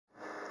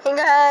Hey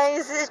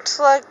guys, it's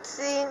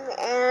Lexi,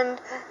 and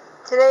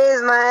today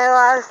is my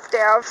last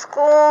day of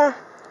school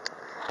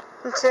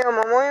until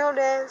Memorial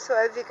Day, so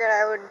I figured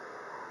I would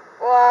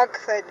vlog,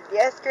 so I did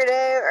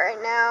yesterday.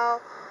 Right now,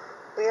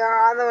 we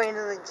are on the way to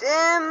the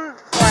gym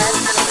before I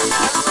have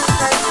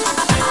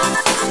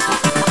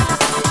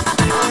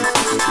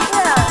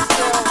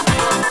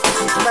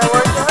my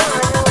workout,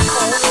 and then we'll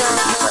close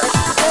around the rest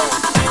of the day.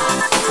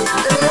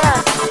 So yeah,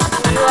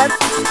 let's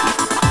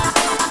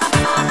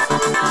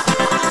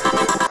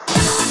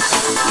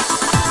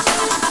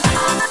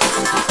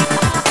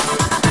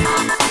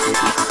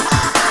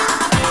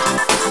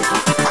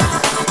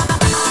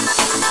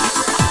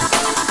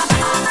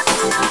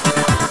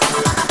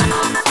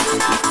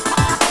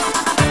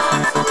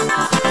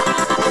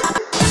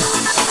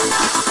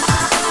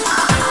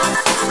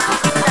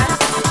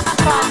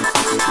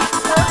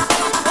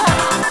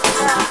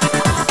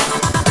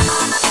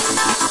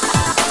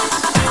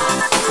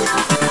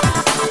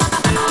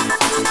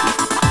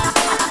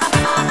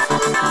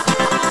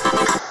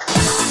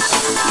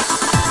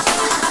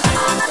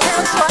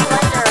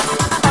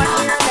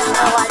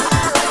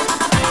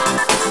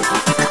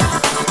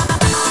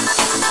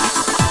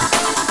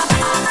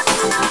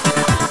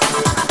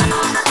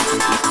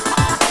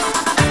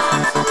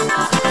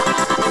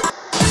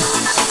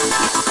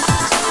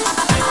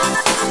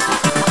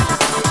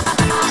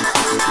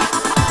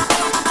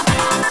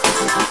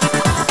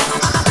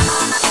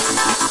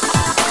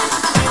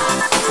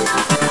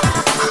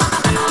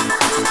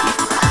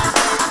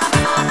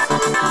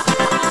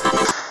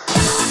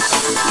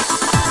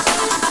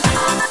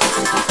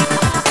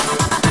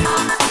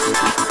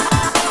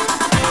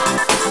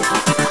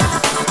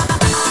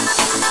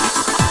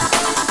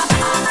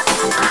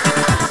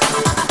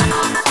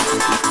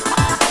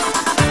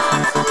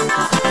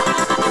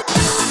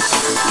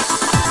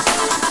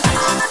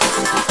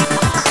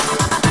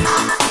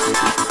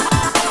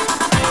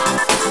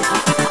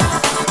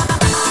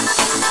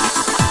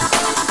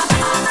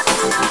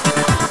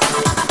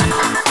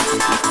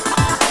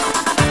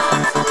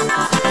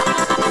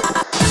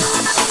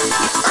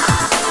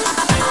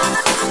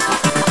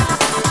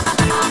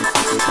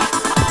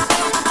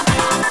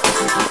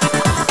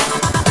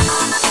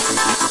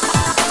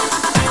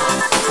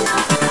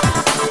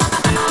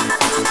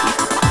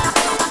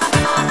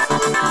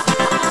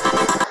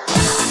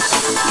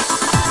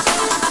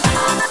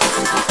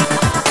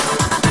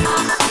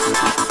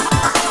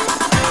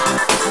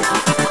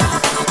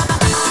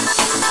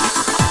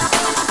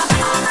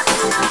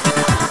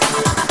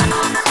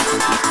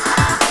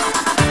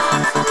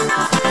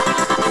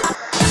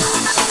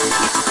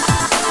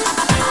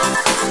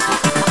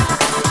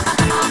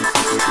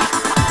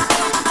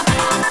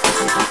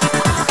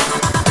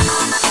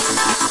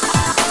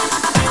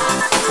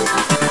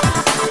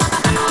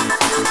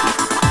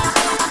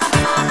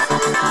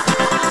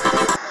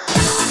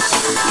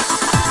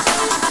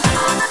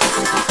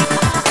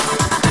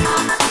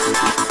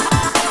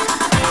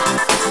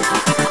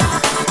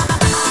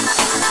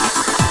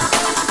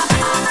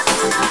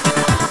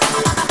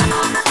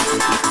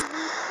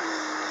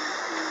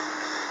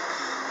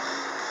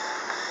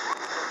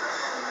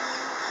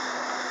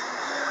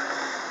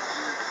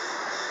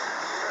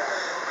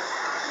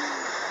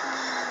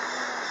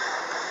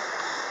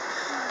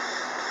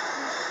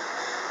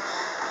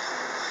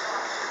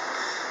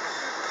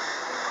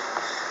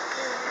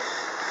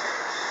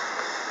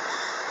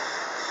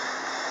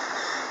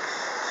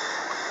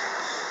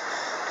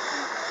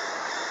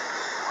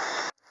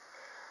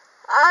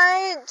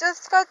I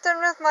just got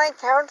done with my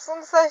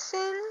counseling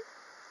session,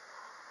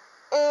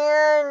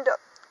 and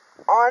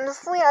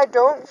honestly, I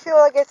don't feel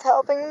like it's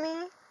helping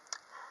me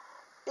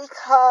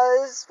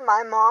because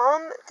my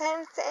mom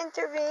tends to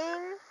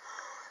intervene,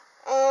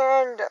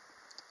 and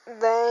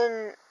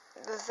then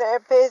the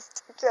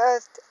therapist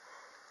just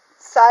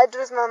sides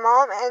with my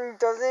mom and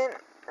doesn't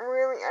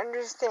really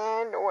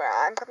understand where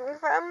I'm coming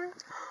from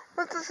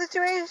with the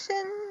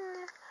situation.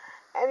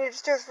 And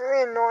it's just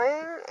really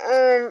annoying,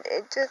 and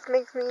it just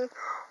makes me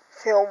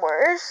feel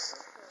worse.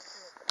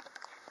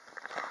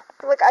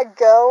 Like, I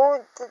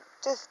go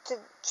just to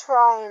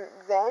try and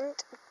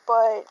vent,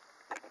 but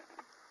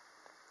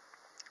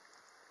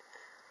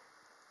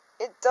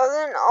it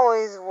doesn't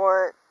always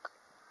work.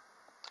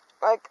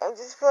 Like, I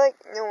just feel like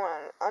no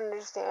one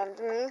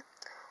understands me,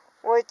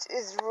 which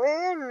is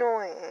really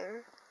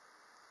annoying.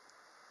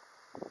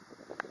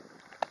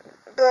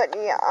 But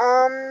yeah,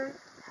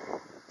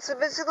 so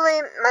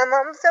basically, my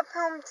mom's up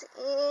home to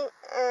eat,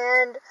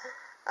 and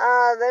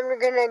then we're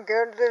gonna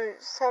go to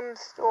some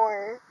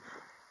store,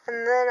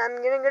 and then I'm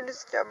gonna go to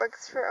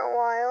Starbucks for a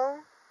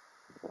while.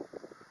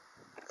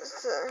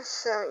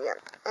 So yeah,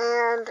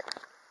 and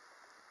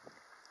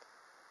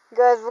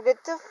guys, we'll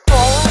get to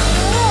follow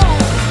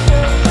me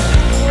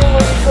when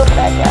we go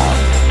back out.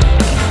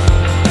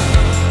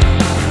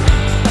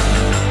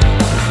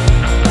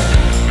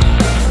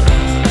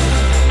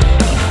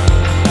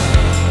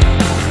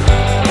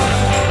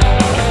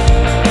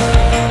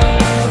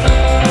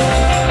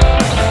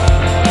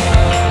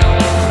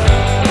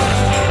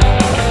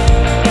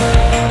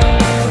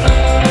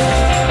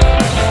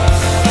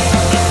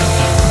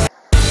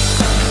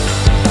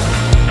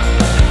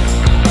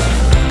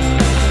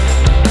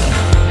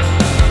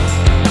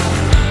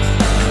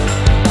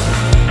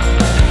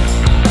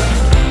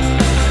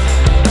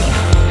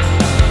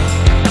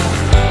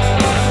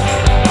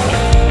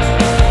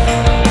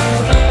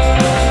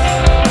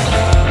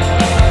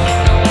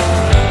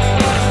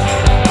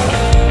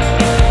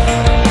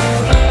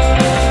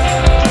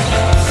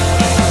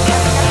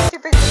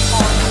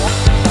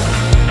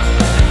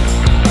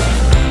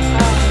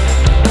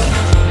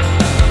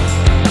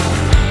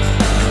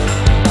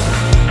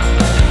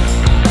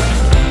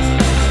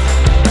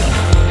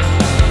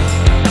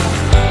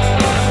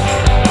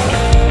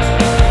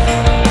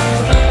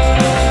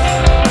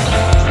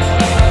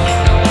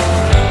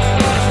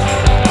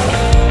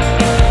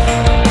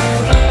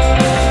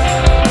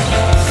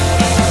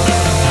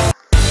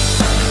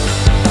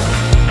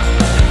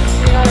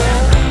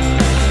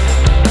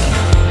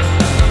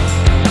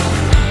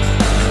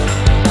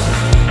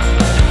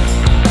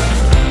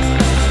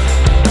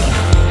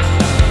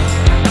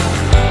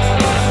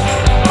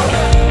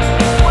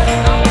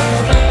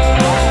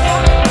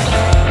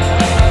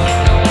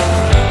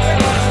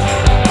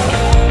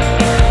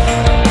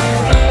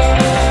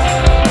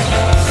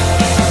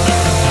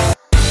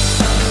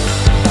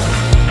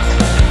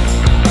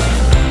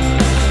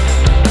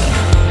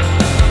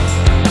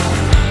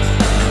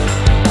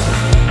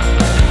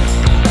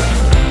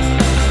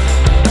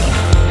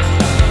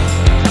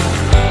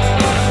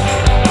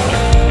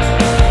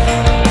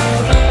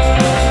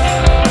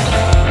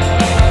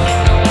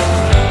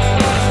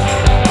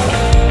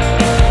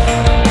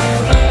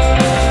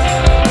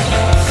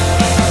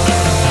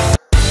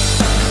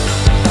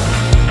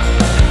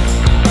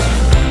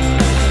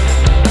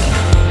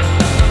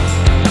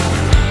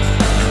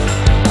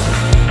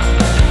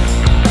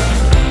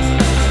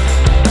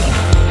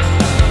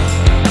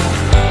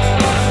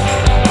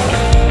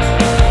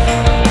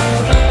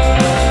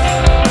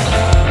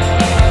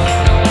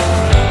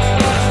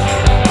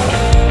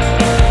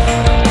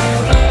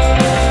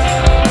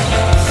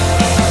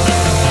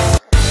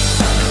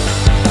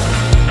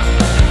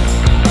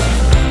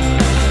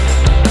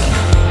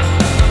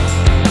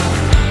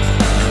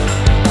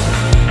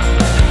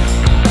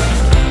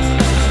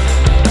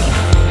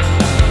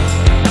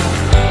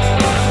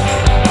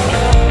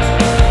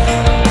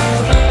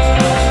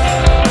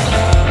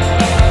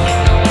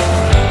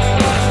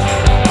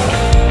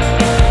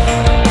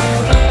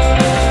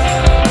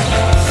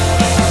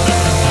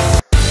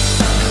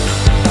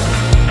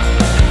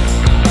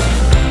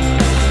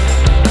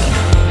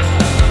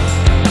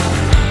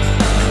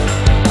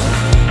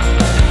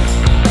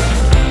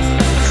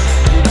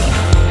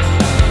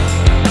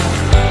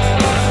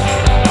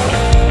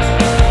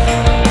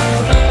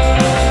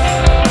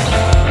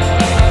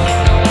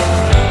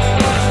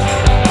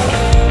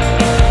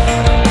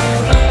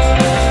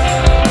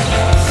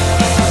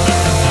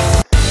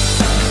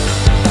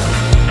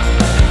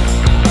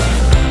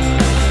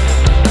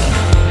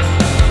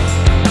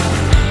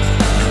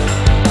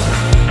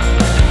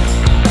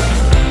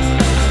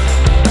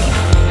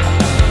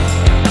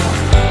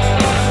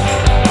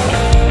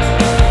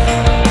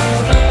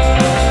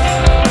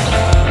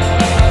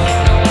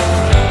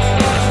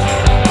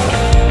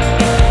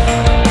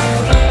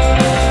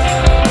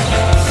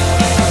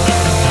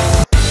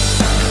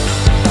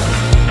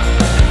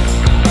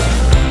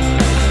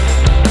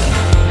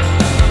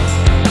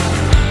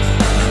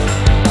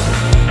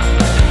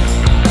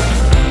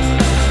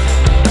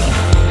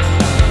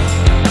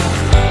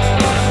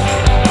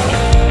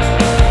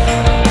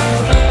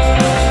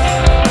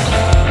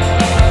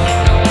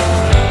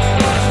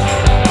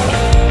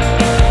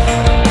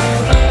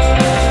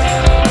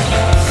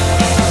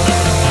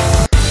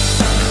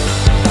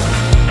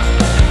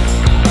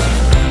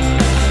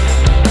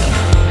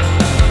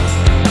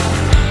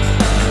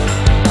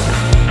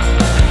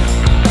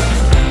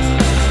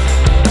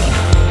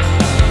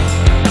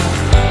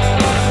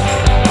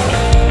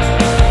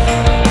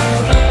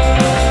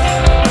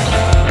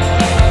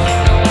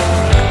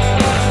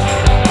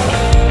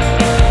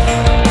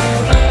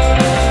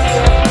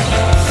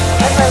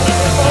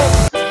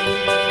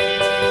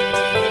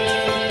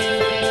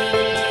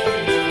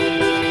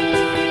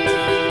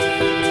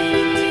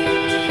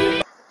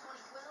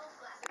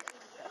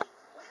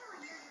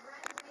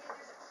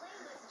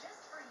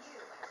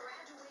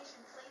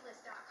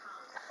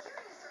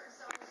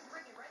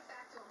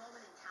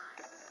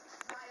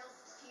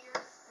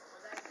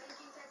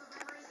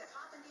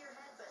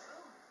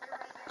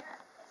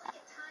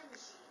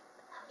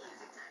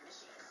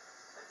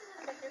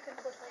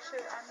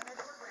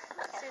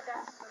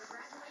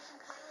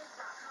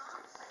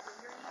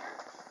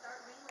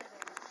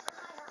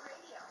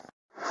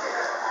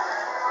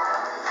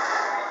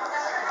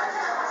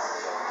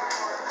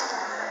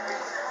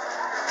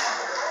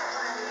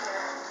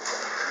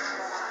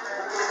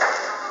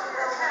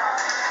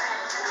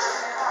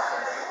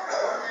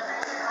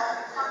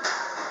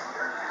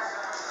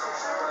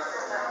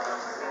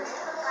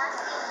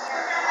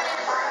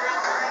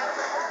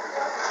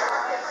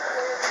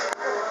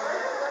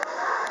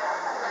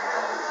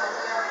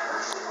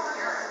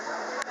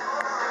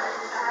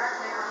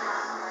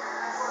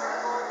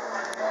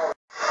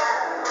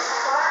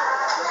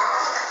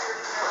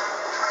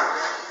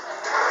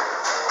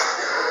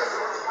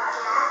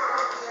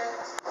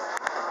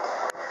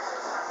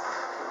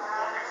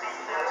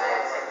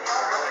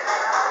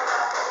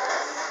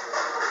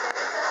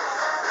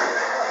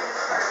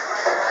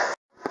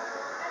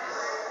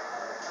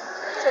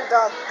 So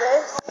got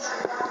this.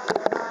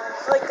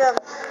 It's like a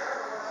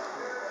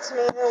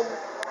tomato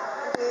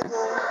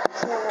basil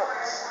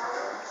sandwich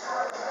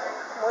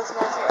with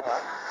mozzarella.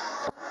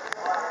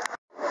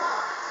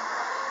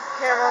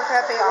 Caramel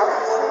pepe,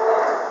 obviously.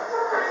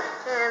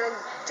 And a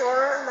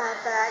donut in that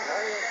bag,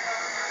 or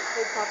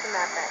they pop in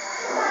that bag.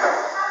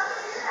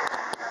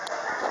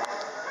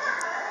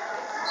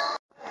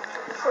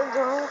 So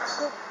don't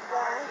clip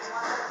that.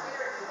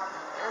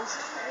 I'll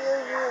feel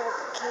you with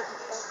the cake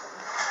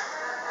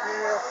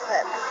real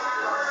clip.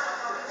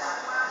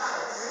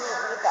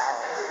 With that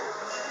one.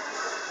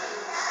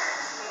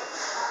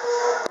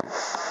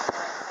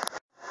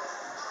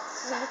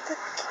 So I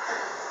took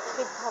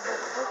Big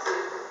Public cookie.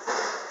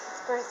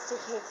 It's birthday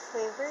cake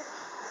flavored.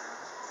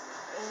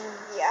 And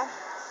yeah,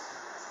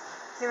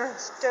 pretty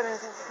much done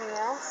with everything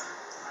else.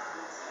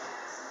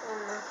 And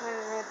my phone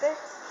is right there.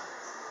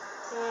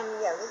 And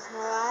yeah, this is my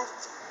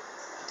last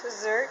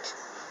dessert.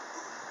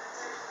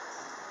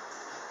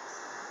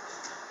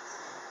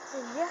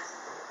 And yeah.